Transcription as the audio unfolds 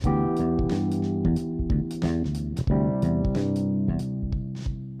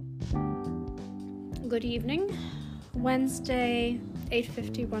Good evening. Wednesday,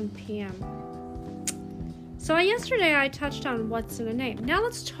 8:51 p.m. So yesterday I touched on what's in a name. Now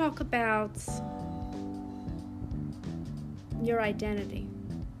let's talk about your identity.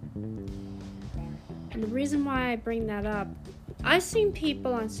 And the reason why I bring that up, I've seen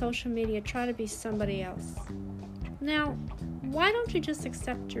people on social media try to be somebody else. Now, why don't you just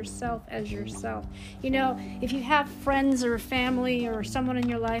accept yourself as yourself? You know, if you have friends or family or someone in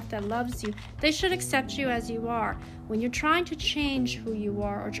your life that loves you, they should accept you as you are. When you're trying to change who you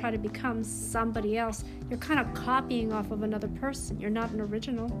are or try to become somebody else, you're kind of copying off of another person. You're not an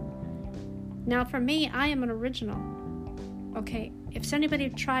original. Now, for me, I am an original. Okay, if anybody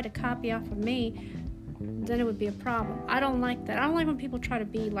tried to copy off of me, then it would be a problem. I don't like that. I don't like when people try to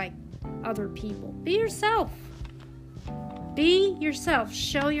be like other people. Be yourself. Be yourself.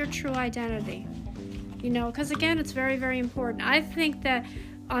 Show your true identity. You know, because again, it's very, very important. I think that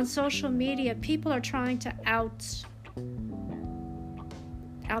on social media, people are trying to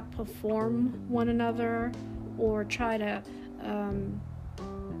outperform one another or try to,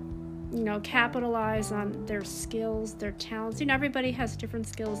 capitalize on their skills, their talents. You know, everybody has different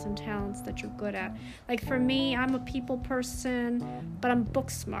skills and talents that you're good at. Like for me, I'm a people person, but I'm book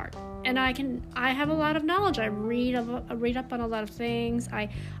smart. And I have a lot of knowledge. I read up on a lot of things. I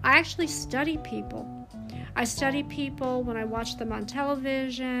actually study people. I study people when I watch them on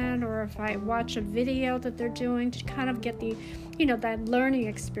television or if I watch a video that they're doing to kind of get the, that learning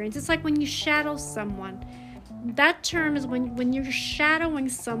experience. It's like when you shadow someone. That term is when you're shadowing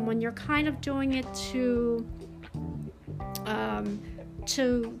someone, you're kind of doing it to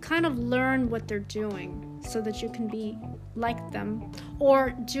kind of learn what they're doing so that you can be like them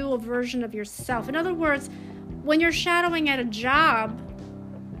or do a version of yourself. In other words, when you're shadowing at a job,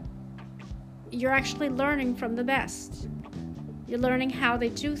 you're actually learning from the best. You're learning how they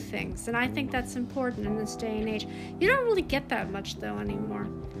do things, and I think that's important in this day and age. You don't really get that much, though, anymore.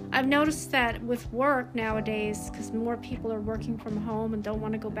 I've noticed that with work nowadays, because more people are working from home and don't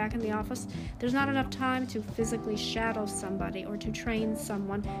want to go back in the office, there's not enough time to physically shadow somebody or to train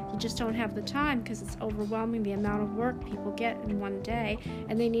someone. You just don't have the time because it's overwhelming the amount of work people get in one day,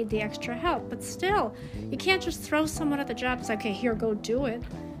 and they need the extra help. But still, you can't just throw someone at the job and say, okay, here, go do it.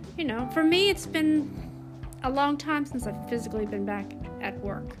 For me, it's been a long time since I've physically been back at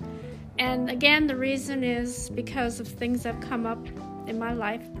work. And again, the reason is because of things that have come up in my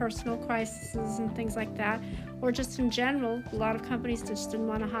life, personal crises and things like that, or just in general, a lot of companies just didn't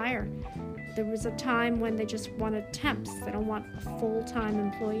want to hire. There was a time when they just wanted temps. They don't want a full-time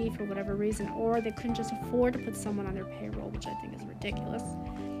employee for whatever reason, or they couldn't just afford to put someone on their payroll, which I think is ridiculous.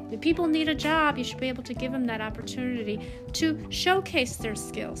 If people need a job, you should be able to give them that opportunity to showcase their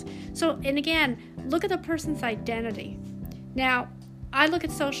skills. So, and again, look at the person's identity. Now, I look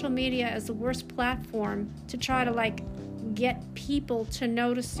at social media as the worst platform to try to get people to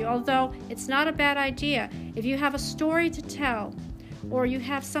notice you, although it's not a bad idea. If you have a story to tell or you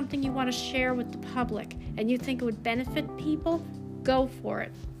have something you want to share with the public and you think it would benefit people, go for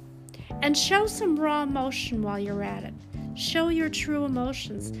it. And show some raw emotion while you're at it. Show your true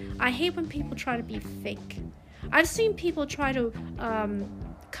emotions. I hate when people try to be fake. I've seen people try to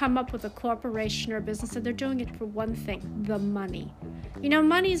come up with a corporation or a business and they're doing it for one thing, the money.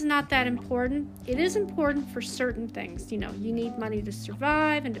 Money is not that important. It is important for certain things. You need money to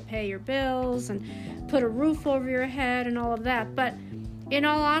survive and to pay your bills and put a roof over your head and all of that. But in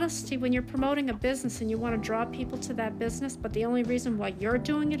all honesty, when you're promoting a business and you want to draw people to that business, but the only reason why you're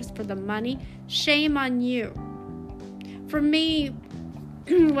doing it is for the money, shame on you. For me,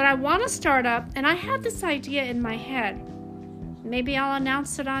 when I want to start up, and I have this idea in my head, maybe I'll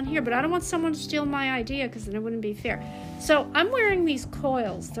announce it on here, but I don't want someone to steal my idea because then it wouldn't be fair. So I'm wearing these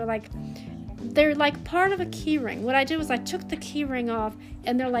coils. They're like part of a key ring. What I did was I took the key ring off,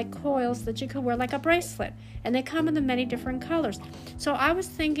 and they're like coils that you could wear like a bracelet, and they come in the many different colors. So I was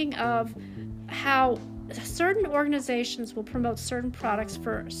thinking of how certain organizations will promote certain products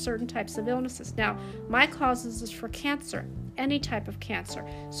for certain types of illnesses. Now, my cause is for cancer, any type of cancer.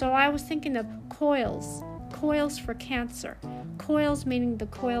 So I was thinking of coils for cancer. Coils meaning the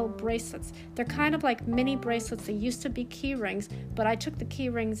coil bracelets. They're kind of like mini bracelets. They used to be key rings, but I took the key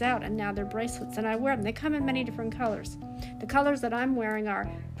rings out and now they're bracelets and I wear them. They come in many different colors. The colors that I'm wearing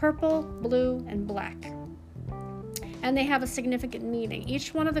are purple, blue, and black. And they have a significant meaning.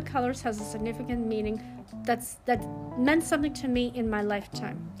 Each one of the colors has a significant meaning that meant something to me in my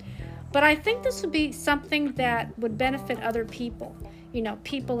lifetime. But I think this would be something that would benefit other people.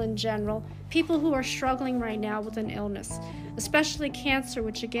 people in general, people who are struggling right now with an illness, especially cancer,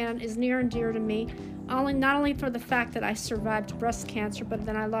 which again is near and dear to me, not only for the fact that I survived breast cancer, but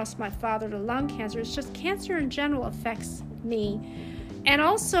then I lost my father to lung cancer. It's just cancer in general affects me. And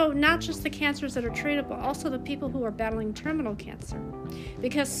also, not just the cancers that are treatable, also the people who are battling terminal cancer.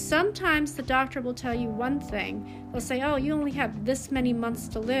 Because sometimes the doctor will tell you one thing. They'll say, oh, you only have this many months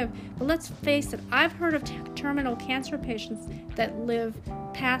to live. But let's face it, I've heard of terminal cancer patients that live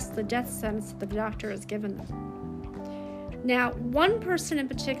past the death sentence that the doctor has given them. Now, one person in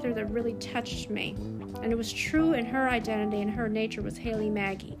particular that really touched me, and it was true in her identity and her nature, was Haley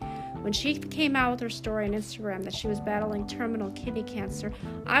Maggie. When she came out with her story on Instagram that she was battling terminal kidney cancer,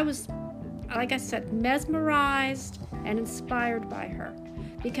 I was, like I said, mesmerized and inspired by her,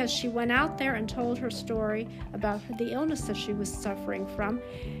 because she went out there and told her story about the illness that she was suffering from,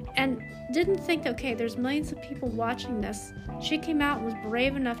 and didn't think, okay, there's millions of people watching this. She came out and was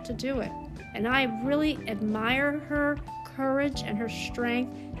brave enough to do it. And I really admire her courage and her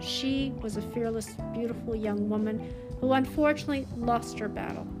strength. She was a fearless, beautiful young woman who unfortunately lost her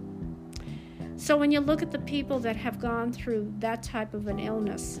battle. So when you look at the people that have gone through that type of an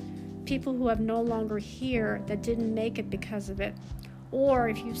illness, people who have no longer here that didn't make it because of it,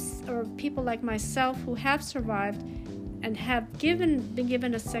 or people like myself who have survived and have been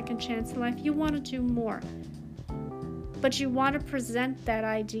given a second chance in life, you want to do more. But you want to present that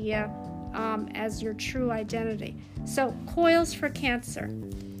idea as your true identity. So, coils for cancer.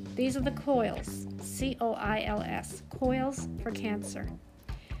 These are the coils, COILS, coils for cancer.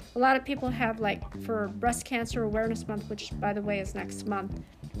 A lot of people have, for Breast Cancer Awareness Month, which, by the way, is next month.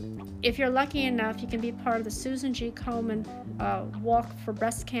 If you're lucky enough, you can be part of the Susan G. Komen Walk for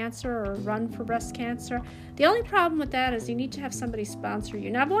Breast Cancer or Run for Breast Cancer. The only problem with that is you need to have somebody sponsor you.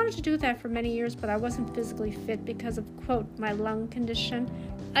 Now, I've wanted to do that for many years, but I wasn't physically fit because of, quote, my lung condition.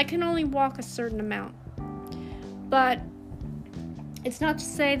 I can only walk a certain amount. But it's not to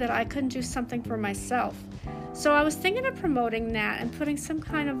say that I couldn't do something for myself. So I was thinking of promoting that and putting some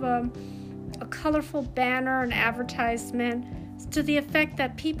kind of a colorful banner, an advertisement, to the effect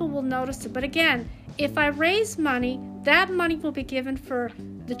that people will notice it. But again, if I raise money, that money will be given for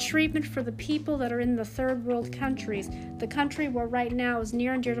the treatment for the people that are in the third world countries. The country where right now is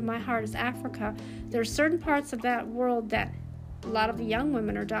near and dear to my heart is Africa. There are certain parts of that world that a lot of the young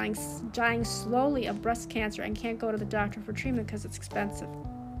women are dying slowly of breast cancer and can't go to the doctor for treatment because it's expensive.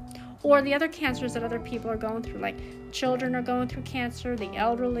 Or the other cancers that other people are going through, like children are going through cancer, the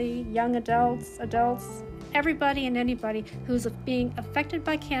elderly, young adults, everybody and anybody who's being affected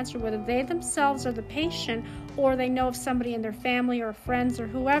by cancer, whether they themselves are the patient or they know of somebody in their family or friends or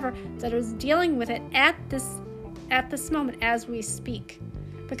whoever that is dealing with it at this moment as we speak,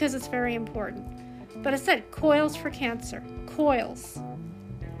 because it's very important. But I said coils for cancer, coils.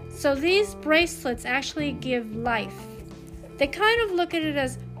 So these bracelets actually give life. They kind of look at it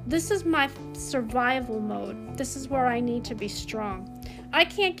as, this is my survival mode. This is where I need to be strong. I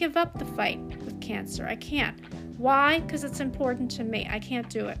can't give up the fight with cancer. I can't. Why? Because it's important to me. I can't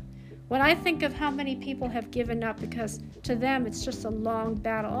do it. When I think of how many people have given up because to them it's just a long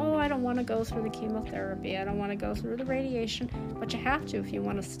battle. Oh, I don't want to go through the chemotherapy. I don't want to go through the radiation. But you have to if you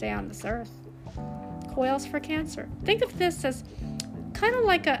want to stay on this earth. Coils for cancer. Think of this as kind of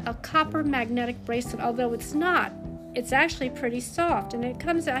like a copper magnetic bracelet, although it's not. It's actually pretty soft, and it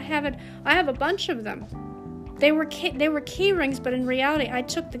comes. I have a bunch of them. They were key rings, but in reality, I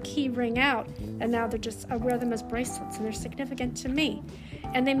took the key ring out, and now I wear them as bracelets, and they're significant to me,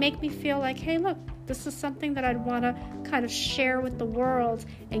 and they make me feel like, hey, look, this is something that I'd want to kind of share with the world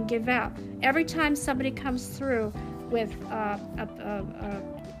and give out. Every time somebody comes through with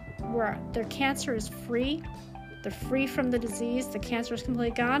where their cancer is free. They're free from the disease, the cancer is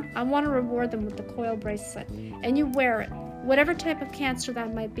completely gone, I want to reward them with the coil bracelet. And you wear it, whatever type of cancer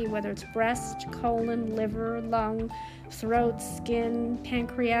that might be, whether it's breast, colon, liver, lung, throat, skin,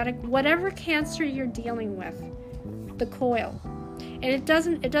 pancreatic, whatever cancer you're dealing with, the coil. And it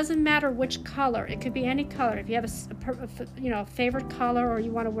doesn't matter which color. It could be any color. If you have a favorite color, or you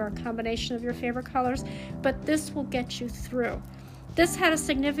want to wear a combination of your favorite colors, but this will get you through. This had a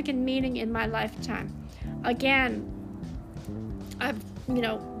significant meaning in my lifetime. Again, I've,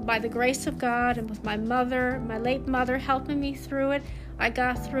 by the grace of God and with my late mother helping me through it, I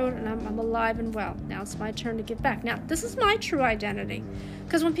got through it and I'm alive and well. Now it's my turn to give back. Now, this is my true identity.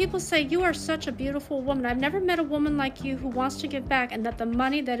 Because when people say, you are such a beautiful woman, I've never met a woman like you who wants to give back, and that the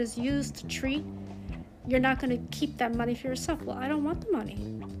money that is used to treat, you're not going to keep that money for yourself. Well, I don't want the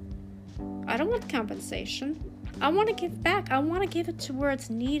money. I don't want the compensation. I want to give back. I want to give it to where it's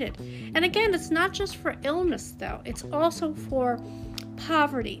needed. And again, it's not just for illness, though. It's also for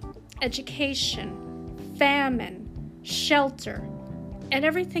poverty, education, famine, shelter, and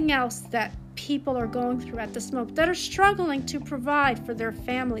everything else that people are going through at this moment, that are struggling to provide for their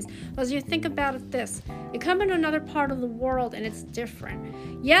families. As you think about it this, you come into another part of the world and it's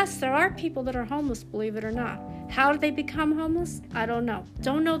different. Yes, there are people that are homeless, believe it or not. How did they become homeless? I don't know.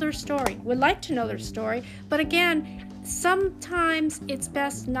 Don't know their story. Would like to know their story, but again, sometimes it's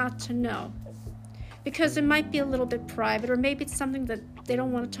best not to know, because it might be a little bit private, or maybe it's something that they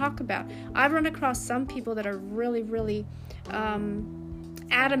don't want to talk about. I've run across some people that are really, really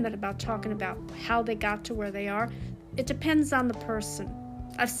adamant about talking about how they got to where they are. It depends on the person.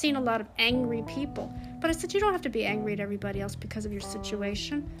 I've seen a lot of angry people, but I said, you don't have to be angry at everybody else because of your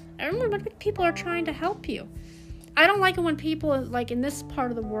situation. I remember when people are trying to help you. I don't like it when people, like in this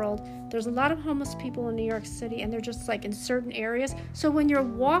part of the world, there's a lot of homeless people in New York City, and they're just like in certain areas. So when you're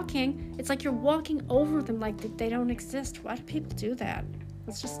walking, it's like you're walking over them like they don't exist. Why do people do that?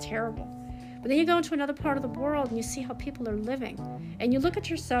 It's just terrible. But then you go into another part of the world and you see how people are living. And you look at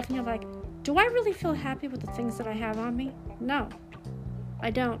yourself and you're like, do I really feel happy with the things that I have on me? No,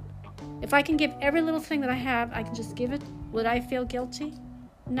 I don't. If I can give every little thing that I have, I can just give it. Would I feel guilty?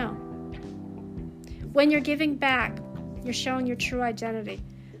 No. When you're giving back, you're showing your true identity.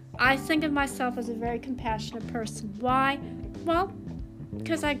 I think of myself as a very compassionate person. Why? Well,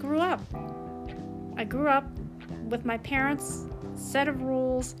 because I grew up. I grew up with my parents' set of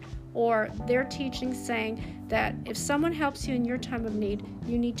rules, or their teaching saying that if someone helps you in your time of need,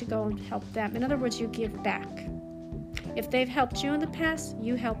 you need to go and help them. In other words, you give back. If they've helped you in the past,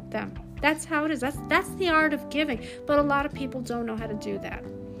 you help them. That's how it is. That's the art of giving. But a lot of people don't know how to do that.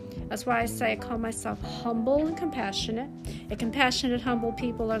 That's why I say I call myself humble and compassionate. And compassionate, humble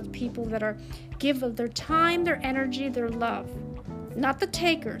people are the people that give of their time, their energy, their love. Not the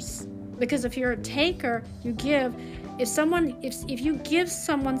takers. Because if you're a taker, you give. If you give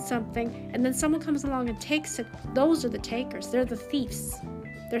someone something and then someone comes along and takes it, those are the takers. They're the thieves.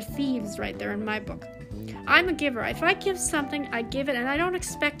 They're thieves right there in my book. I'm a giver. If I give something, I give it, and I don't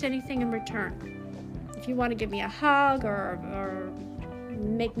expect anything in return. If you want to give me a hug or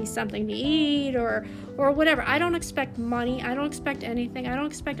make me something to eat or whatever, I don't expect money. I don't expect anything. I don't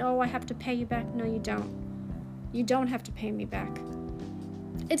expect, I have to pay you back. No, you don't. You don't have to pay me back.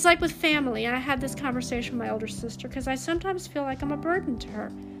 It's like with family. I had this conversation with my older sister because I sometimes feel like I'm a burden to her.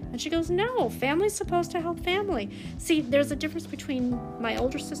 And she goes, no, family's supposed to help family. See, there's a difference between my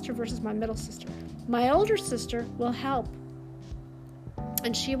older sister versus my middle sister. My older sister will help,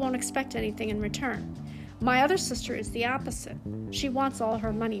 and she won't expect anything in return. My other sister is the opposite. She wants all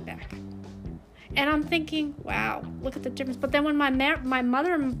her money back. And I'm thinking, wow, look at the difference. But then when my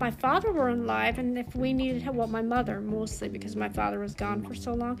mother and my father were alive, and if we needed help, well, my mother mostly, because my father was gone for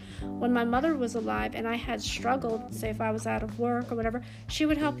so long. When my mother was alive and I had struggled, say if I was out of work or whatever, she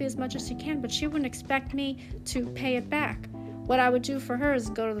would help me as much as she can, but she wouldn't expect me to pay it back. What I would do for her is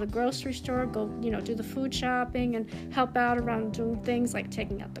go to the grocery store, go, do the food shopping and help out around doing things like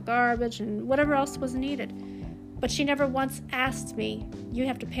taking out the garbage and whatever else was needed. But she never once asked me, you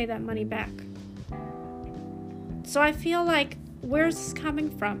have to pay that money back. So I feel like, where's this coming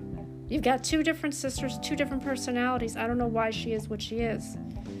from? You've got two different sisters, two different personalities. I don't know why she is what she is.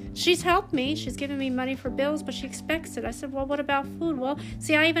 She's helped me. She's given me money for bills, but she expects it. I said, well, what about food? Well,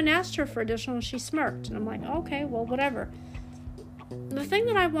 see, I even asked her for additional, and she smirked. And I'm like, okay, well, whatever. The thing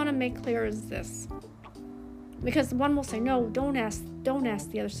that I want to make clear is this. Because one will say, no, don't ask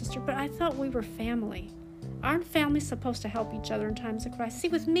the other sister. But I thought we were family. Aren't families supposed to help each other in times of crisis? See,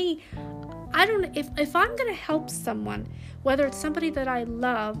 with me, I don't. If I'm going to help someone, whether it's somebody that I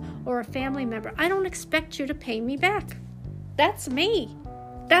love or a family member, I don't expect you to pay me back. That's me.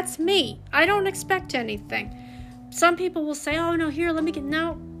 That's me. I don't expect anything. Some people will say, oh, no, here, let me get...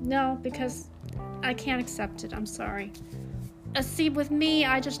 No, because I can't accept it. I'm sorry. See, with me,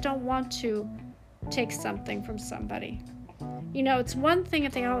 I just don't want to take something from somebody. It's one thing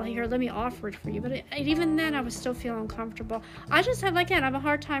if they all here, let me offer it for you. But even then, I would still feel uncomfortable. I just have, again, I have a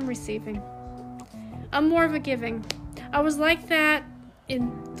hard time receiving. I'm more of a giving. I was like that in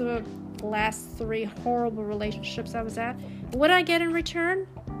the last 3 horrible relationships I was at. What did I get in return?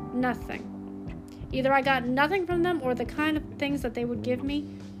 Nothing. Either I got nothing from them, or the kind of things that they would give me,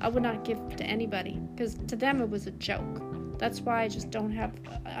 I would not give to anybody. Because to them, it was a joke. That's why I just don't have,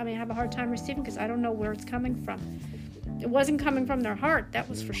 I have a hard time receiving, because I don't know where it's coming from. It wasn't coming from their heart, that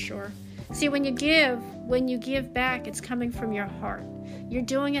was for sure. See, when you give back, it's coming from your heart. You're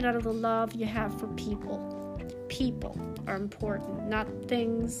doing it out of the love you have for people. People are important, not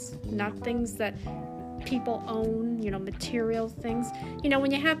things that people own, material things.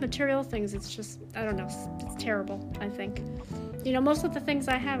 When you have material things, it's just, I don't know, it's terrible, I think. Most of the things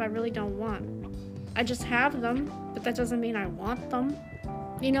I have, I really don't want. I just have them, but that doesn't mean I want them.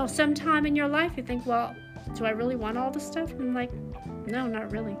 Sometime in your life you think, well, do I really want all this stuff? And I'm like, no,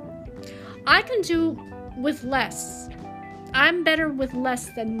 not really. I can do with less. I'm better with less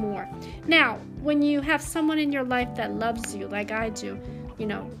than more. Now, when you have someone in your life that loves you like I do,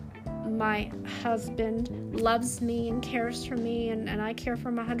 my husband loves me and cares for me, and I care for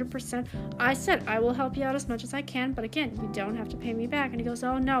him 100%. I said, I will help you out as much as I can, but again, you don't have to pay me back. And he goes,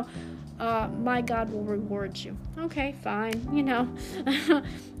 oh no, my God will reward you. Okay, fine,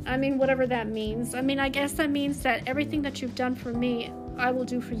 I mean, whatever that means. I mean, I guess that means that everything that you've done for me, I will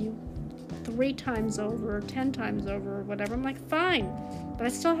do for you 3 times over, or 10 times over, or whatever. I'm like, fine, but I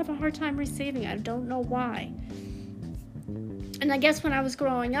still have a hard time receiving. I don't know why. And I guess when I was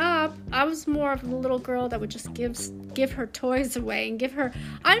growing up, I was more of a little girl that would just give her toys away and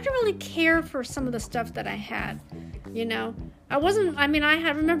I didn't really care for some of the stuff that I had,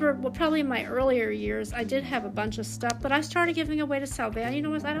 I remember, probably in my earlier years, I did have a bunch of stuff, but I started giving away to Salvation. You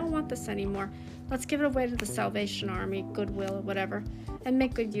know what? I don't want this anymore. Let's give it away to the Salvation Army, Goodwill, or whatever, and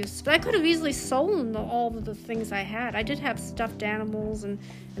make good use. But I could have easily sold all of the things I had. I did have stuffed animals and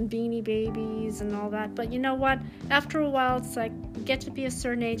Beanie Babies and all that. But you know what? After a while, it's like you get to be a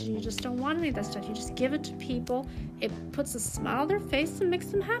certain age and you just don't want any of that stuff. You just give it to people. It puts a smile on their face and makes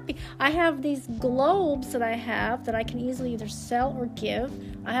them happy. I have these globes that I have that I can easily either sell or give.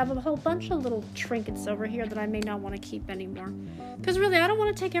 I have a whole bunch of little trinkets over here that I may not want to keep anymore. Because really, I don't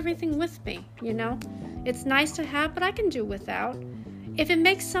want to take everything with me, It's nice to have, but I can do without. If it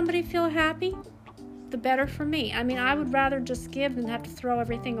makes somebody feel happy, the better for me. I mean, I would rather just give than have to throw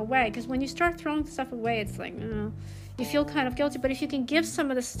everything away. Because when you start throwing stuff away, it's like, you feel kind of guilty. But if you can give some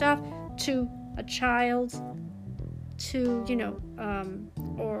of the stuff to a child, to,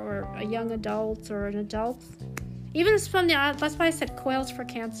 or a young adult or an adult, even as from that's why I said coils for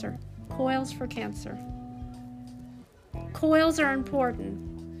cancer. Coils for cancer. Coils are important.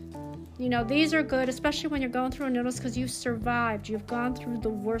 These are good, especially when you're going through an illness, because you've survived. You've gone through the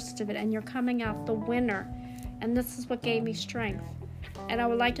worst of it, and you're coming out the winner. And this is what gave me strength. And I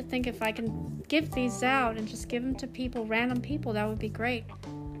would like to think if I can give these out and just give them to people, random people, that would be great.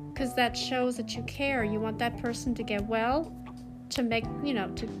 Because that shows that you care. You want that person to get well, to make,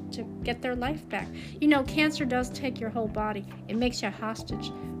 to get their life back. Cancer does take your whole body. It makes you a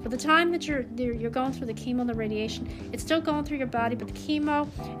hostage. For the time that you're going through the chemo and the radiation, it's still going through your body, but the chemo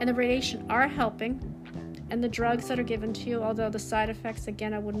and the radiation are helping, and the drugs that are given to you, although the side effects,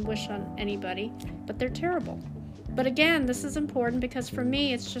 again, I wouldn't wish on anybody, but they're terrible. But again, this is important because for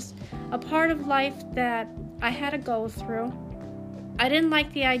me, it's just a part of life that I had to go through. I didn't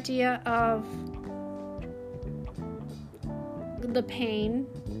like the idea of the pain,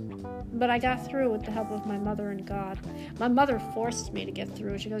 but I got through with the help of my mother and God. My mother forced me to get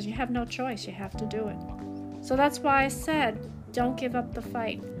through it. She goes, you have no choice. You have to do it. So that's why I said, don't give up the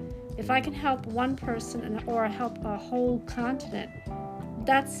fight. If I can help one person or help a whole continent,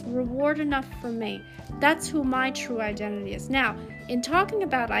 that's reward enough for me. That's who my true identity is. Now, in talking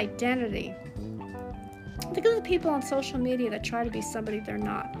about identity, think of the people on social media that try to be somebody they're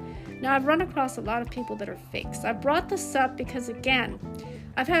not. Now, I've run across a lot of people that are fakes. I brought this up because, again,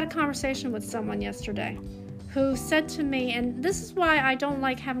 I've had a conversation with someone yesterday who said to me, and this is why I don't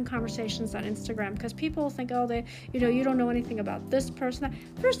like having conversations on Instagram, because people think, you don't know anything about this person.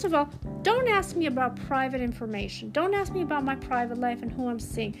 First of all, don't ask me about private information. Don't ask me about my private life and who I'm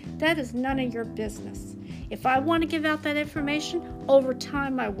seeing. That is none of your business. If I want to give out that information, over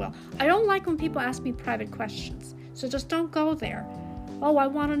time I will. I don't like when people ask me private questions, so just don't go there. Oh, I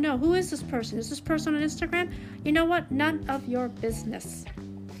want to know, who is this person? Is this person on Instagram? You know what? None of your business.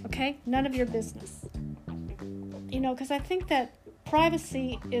 Okay? None of your business. Because I think that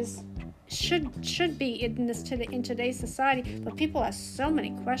privacy should be in today's society, but people ask so many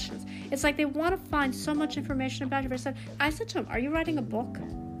questions. It's like they want to find so much information about you. I said to him, are you writing a book?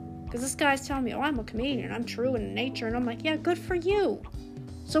 Because this guy's telling me, I'm a comedian, I'm true in nature. And I'm like, yeah, good for you.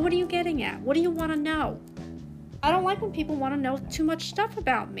 So what are you getting at? What do you want to know? I don't like when people want to know too much stuff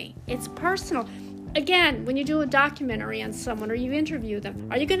about me. It's personal. Again, when you do a documentary on someone or you interview them,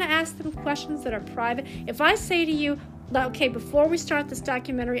 are you going to ask them questions that are private? If I say to you, okay, before we start this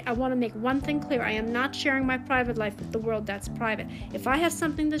documentary, I want to make one thing clear. I am not sharing my private life with the world. That's private. If I have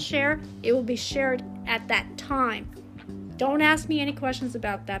something to share, it will be shared at that time. Don't ask me any questions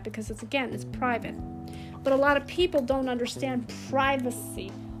about that because it's private. But a lot of people don't understand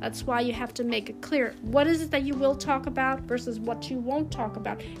privacy. That's why you have to make it clear. What is it that you will talk about versus what you won't talk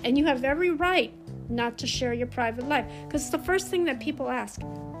about? And you have every right not to share your private life. Because it's the first thing that people ask.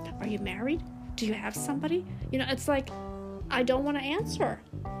 Are you married? Do you have somebody? It's like, I don't want to answer,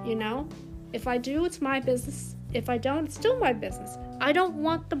 If I do, it's my business. If I don't, it's still my business. I don't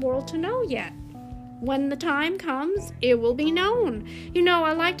want the world to know yet. When the time comes, it will be known.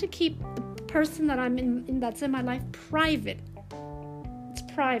 I like to keep the person that I'm that's in my life private. It's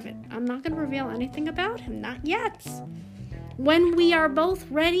private. I'm not going to reveal anything about him, not yet. When we are both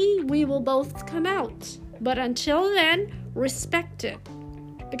ready, we will both come out. But until then, respect it.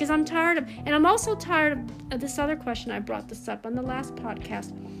 Because I'm tired of, and I'm also tired of this other question. I brought this up on the last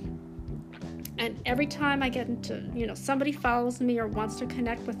podcast. And every time I get into, somebody follows me or wants to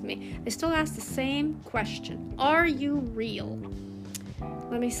connect with me, they still ask the same question. Are you real?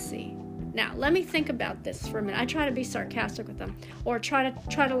 Let me see. Now, let me think about this for a minute. I try to be sarcastic with them or try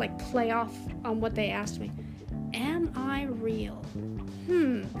to like play off on what they asked me. Am I real?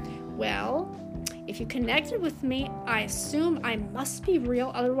 Well, if you connected with me, I assume I must be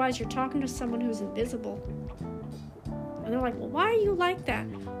real. Otherwise, you're talking to someone who's invisible. And they're like, well, why are you like that?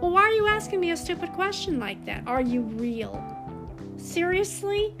 Well, why are you asking me a stupid question like that? Are you real?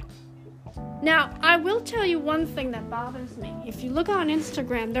 Seriously? Now, I will tell you one thing that bothers me. If you look on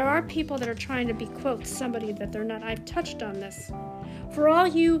Instagram, there are people that are trying to be, quote, somebody that they're not. I've touched on this. For all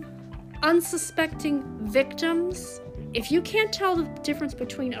you unsuspecting victims, if you can't tell the difference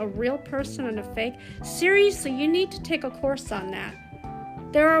between a real person and a fake, seriously, you need to take a course on that.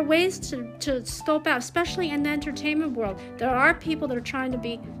 There are ways to scope out, especially in the entertainment world. There are people that are trying to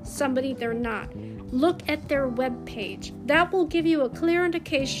be somebody they're not. Look at their webpage. That will give you a clear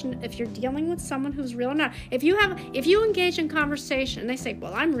indication if you're dealing with someone who's real or not. If you engage in conversation and they say,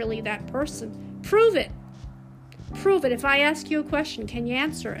 well, I'm really that person, prove it. Prove it. If I ask you a question, can you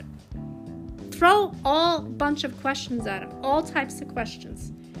answer it? Throw all bunch of questions at them, all types of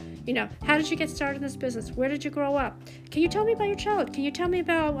questions. How did you get started in this business? Where did you grow up? Can you tell me about your childhood? Can you tell me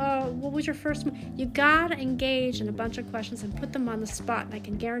about what was your first... You gotta engage in a bunch of questions and put them on the spot. And I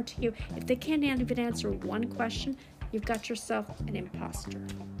can guarantee you, if they can't even answer one question, you've got yourself an imposter.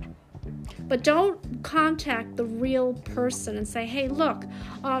 But don't contact the real person and say, hey, look,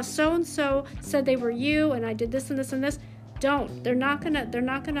 so-and-so said they were you, and I did this and this and this. Don't. They're not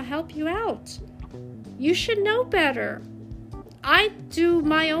gonna help you out. You should know better. I do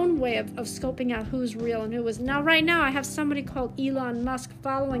my own way of scoping out who's real and who isn't. Now, right now, I have somebody called Elon Musk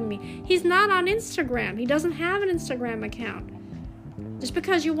following me. He's not on Instagram. He doesn't have an Instagram account. Just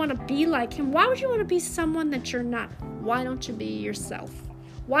because you want to be like him, why would you want to be someone that you're not? Why don't you be yourself?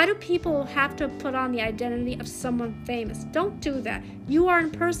 Why do people have to put on the identity of someone famous? Don't do that. You are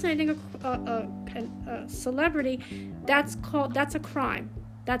impersonating a celebrity. That's a crime.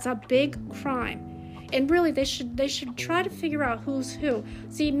 That's a big crime. And really, they should try to figure out who's who.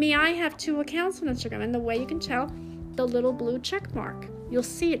 See, me, I have 2 accounts on Instagram, and the way you can tell, the little blue check mark. You'll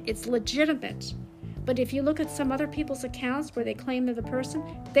see it. It's legitimate. But if you look at some other people's accounts where they claim they're the person,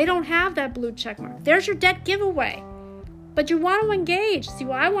 they don't have that blue check mark. There's your debt giveaway. But you want to engage. See,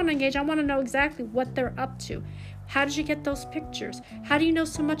 I want to engage. I want to know exactly what they're up to. How did you get those pictures? How do you know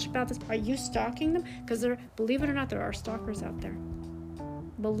so much about this? Are you stalking them? Because believe it or not, there are stalkers out there.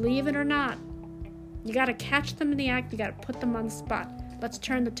 Believe it or not. You got to catch them in the act. You got to put them on the spot. Let's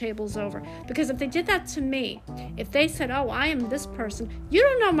turn the tables over. Because if they did that to me, if they said, oh, I am this person, you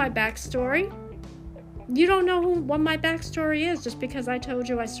don't know my backstory. You don't know what my backstory is just because I told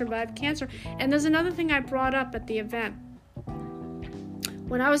you I survived cancer. And there's another thing I brought up at the event.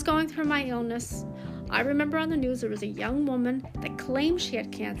 When I was going through my illness, I remember on the news there was a young woman that claimed she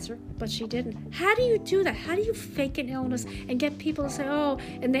had cancer, but she didn't. How do you do that? How do you fake an illness and get people to say, oh,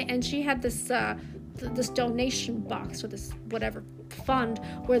 and she had this donation box or this whatever fund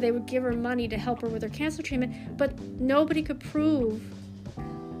where they would give her money to help her with her cancer treatment, but nobody could prove,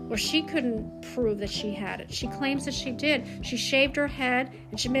 or she couldn't prove that she had it. She claims that she did. She shaved her head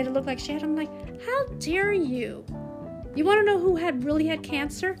and she made it look like she had. I'm like, how dare you? You want to know who really had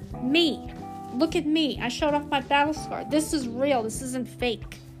cancer? Me. Look at me. I showed off my battle scar. This is real. This isn't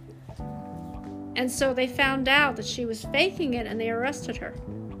fake. And so they found out that she was faking it and they arrested her.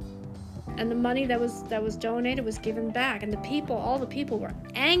 And the money that was donated was given back. And all the people were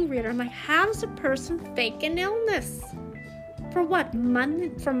angry at her. I'm like, how does a person fake an illness? For what?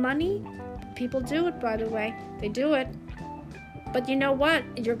 Money? For money? People do it, by the way. They do it. But you know what?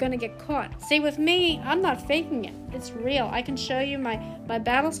 You're going to get caught. See, with me, I'm not faking it. It's real. I can show you my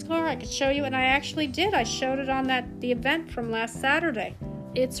battle scar. I can show you, and I actually did. I showed it on the event from last Saturday.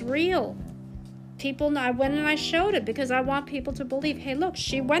 It's real. People know. I went and I showed it because I want people to believe, hey, look,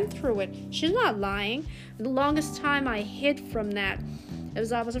 she went through it. She's not lying. The longest time I hid from that.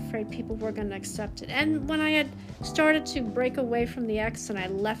 I was afraid people were going to accept it. And when I had started to break away from the ex and I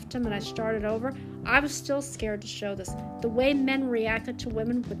left him and I started over, I was still scared to show this. The way men reacted to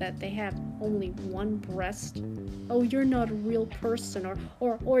women with that they have only one breast. Oh, you're not a real person,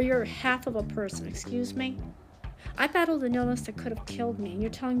 or you're half of a person. Excuse me? I battled an illness that could have killed me, and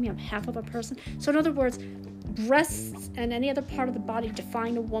you're telling me I'm half of a person? So in other words, breasts and any other part of the body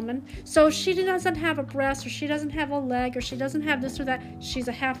define a woman. So if she doesn't have a breast, or she doesn't have a leg, or she doesn't have this or that, she's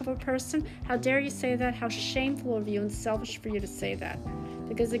a half of a person? How dare you say that? How shameful of you and selfish for you to say that.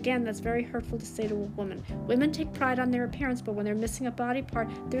 Because again, that's very hurtful to say to a woman. Women take pride on their appearance, but when they're missing a body part,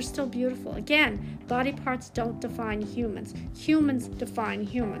 they're still beautiful. Again, body parts don't define humans. Humans define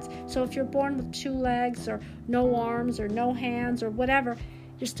humans. So if you're born with 2 legs, or no arms, or no hands, or whatever,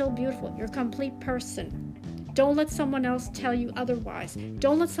 you're still beautiful. You're a complete person. Don't let someone else tell you otherwise.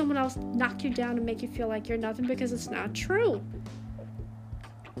 Don't let someone else knock you down and make you feel like you're nothing, because it's not true.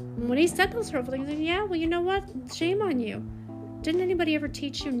 When he said those hurtful things, yeah, well, you know what? Shame on you. Didn't anybody ever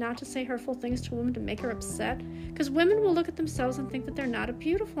teach you not to say hurtful things to a woman to make her upset? Because women will look at themselves and think that they're not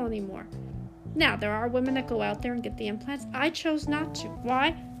beautiful anymore. Now, there are women that go out there and get the implants. I chose not to.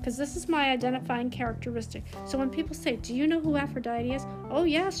 Why? Because this is my identifying characteristic. So when people say, do you know who Aphrodite is? Oh,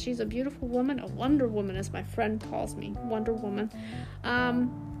 yes, she's a beautiful woman, a Wonder Woman, as my friend calls me, Wonder Woman.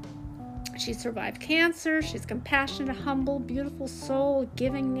 She survived cancer. She's compassionate, humble, beautiful soul,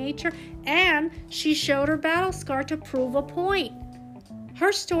 giving nature, and she showed her battle scar to prove a point.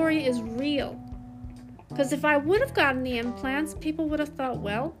 Her story is real. Because if I would have gotten the implants, people would have thought,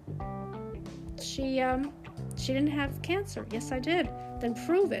 well, she didn't have cancer. Yes, I did. Then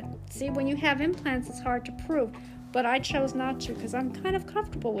prove it. See, when you have implants, it's hard to prove. But I chose not to because I'm kind of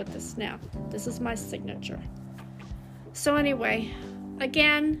comfortable with this now. This is my signature. So anyway,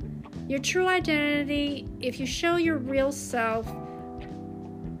 again, your true identity, if you show your real self,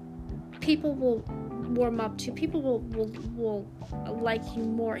 people will warm up to you. People will like you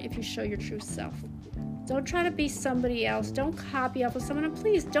more if you show your true self. Don't try to be somebody else. Don't copy off of someone. And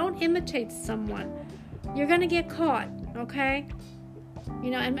please, don't imitate someone. You're going to get caught, okay?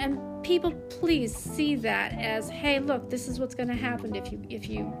 You know, and people, please see that as, hey, look, this is what's going to happen if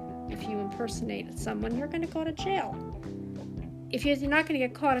you impersonate someone. You're going to go to jail. If you're not going to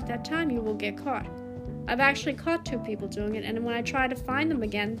get caught at that time, you will get caught. I've actually caught 2 people doing it, and when I tried to find them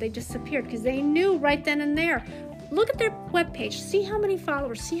again, they disappeared because they knew right then and there. Look at their webpage, see how many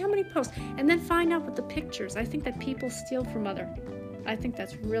followers, see how many posts, and then find out with the pictures. I think that people steal from I think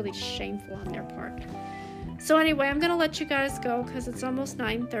that's really shameful on their part. So anyway, I'm going to let you guys go because it's almost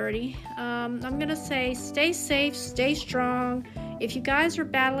 9:30. I'm going to say stay safe, stay strong. If you guys are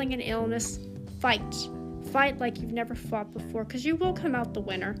battling an illness, fight. Fight like you've never fought before, because you will come out the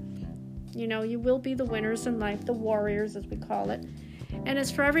winner. You know, you will be the winners in life, the warriors as we call it. And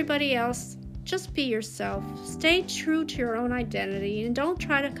as for everybody else, just be yourself. Stay true to your own identity and don't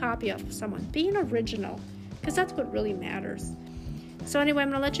try to copy off of someone. Be an original, because that's what really matters. So anyway, I'm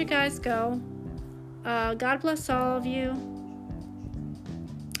going to let you guys go. God bless all of you.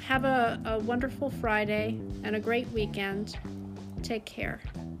 Have a wonderful Friday and a great weekend. Take care.